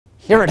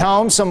Here at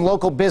home, some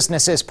local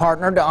businesses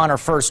partnered to honor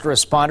first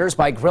responders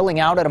by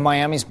grilling out at a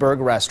Miamisburg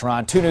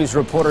restaurant. 2 News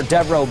reporter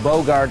Deborah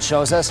Bogart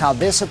shows us how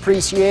this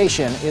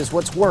appreciation is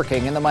what's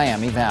working in the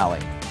Miami Valley.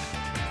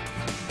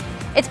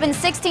 It's been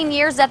 16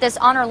 years that this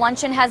honor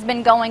luncheon has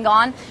been going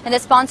on, and the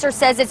sponsor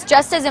says it's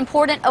just as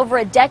important over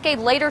a decade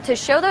later to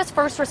show those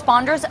first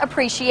responders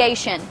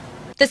appreciation.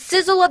 The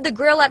sizzle of the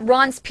grill at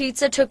Ron's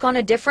Pizza took on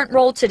a different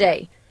role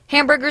today.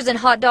 Hamburgers and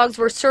hot dogs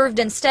were served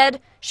instead,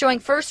 showing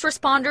first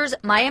responders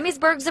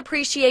Miamisburg's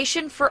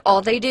appreciation for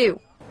all they do.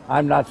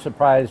 I'm not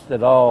surprised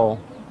at all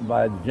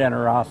by the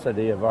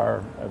generosity of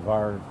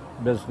our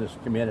business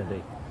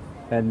community.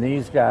 And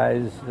these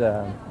guys,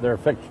 they're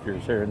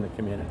fixtures here in the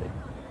community.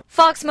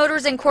 Fox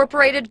Motors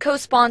Incorporated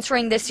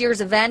co-sponsoring this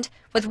year's event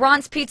with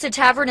Ron's Pizza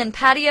Tavern and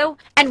Patio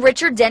and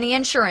Richard Denny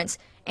Insurance,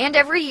 and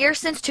every year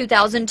since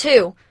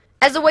 2002.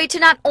 As a way to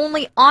not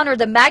only honor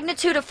the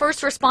magnitude of first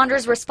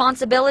responders'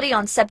 responsibility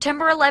on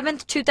September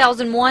 11th,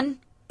 2001.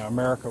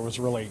 America was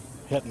really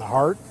hit in the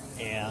heart,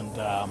 and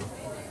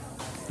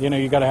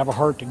you got to have a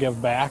heart to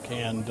give back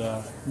and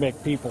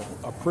make people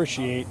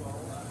appreciate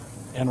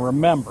and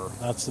remember.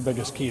 That's the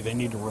biggest key. They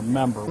need to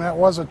remember. That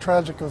was a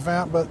tragic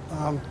event, but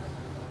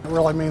it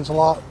really means a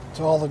lot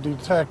to all the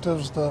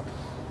detectives, the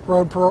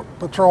road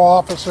patrol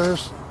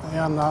officers,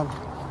 and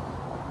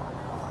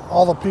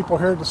all the people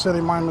here at the city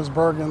of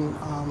Miamisburg and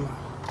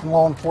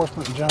law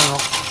enforcement in general.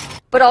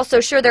 But also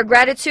show their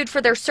gratitude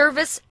for their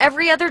service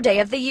every other day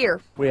of the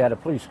year. We had a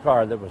police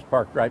car that was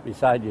parked right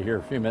beside you here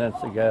a few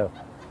minutes ago.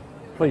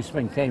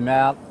 Policeman came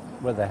out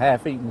with a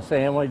half-eaten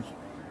sandwich.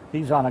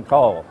 He's on a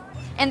call.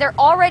 And they're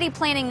already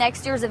planning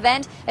next year's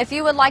event. If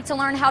you would like to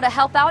learn how to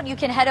help out, you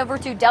can head over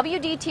to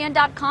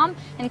WDTN.com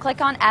and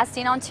click on As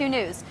Seen on 2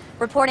 News.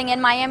 Reporting in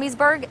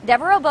Miamisburg,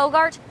 Deborah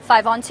Bogart,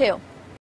 5 on 2.